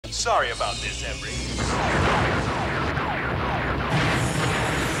sorry about this, Embry.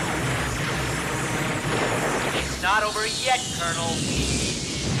 It's not over yet, Colonel.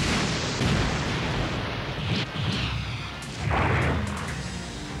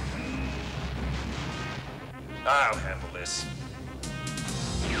 I'll handle this.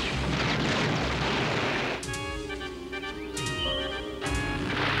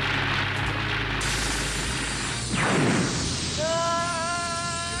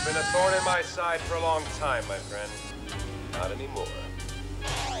 You've been a thorn in my side for a long time, my friend. Not anymore.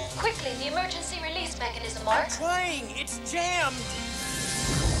 Quickly, the emergency release mechanism, Mark. I'm trying! It's jammed!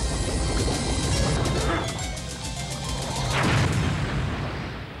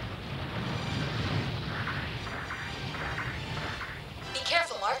 Be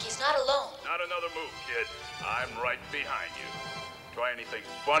careful, Mark. He's not alone. Not another move, kid. I'm right behind you. Try anything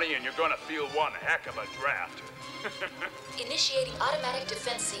funny and you're gonna feel one heck of a draft. Initiating automatic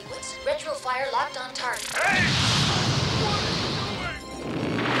defense sequence. Retro fire locked on target. Hey! What are you doing?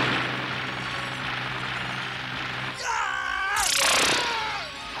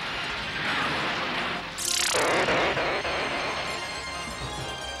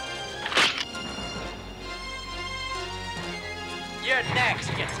 You're next,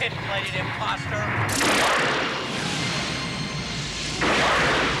 you tin-plated imposter.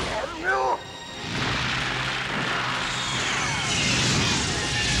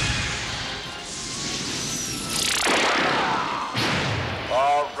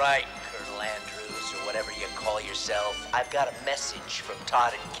 All right, Colonel Andrews, or whatever you call yourself. I've got a message from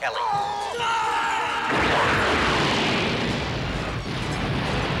Todd and Kelly.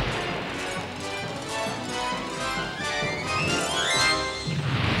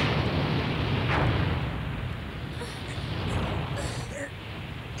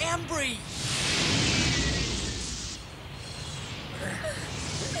 Embry!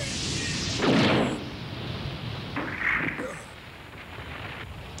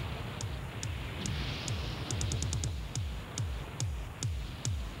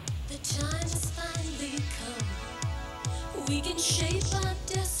 The time has finally come. We can shape our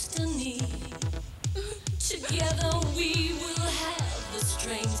destiny. Together we will have the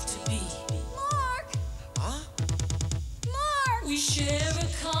strength to be. Mark! Huh? Mark! We share a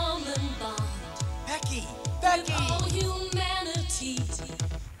common bond. Becky! With Becky! all humanity.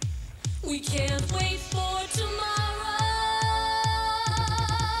 We can't wait for tomorrow.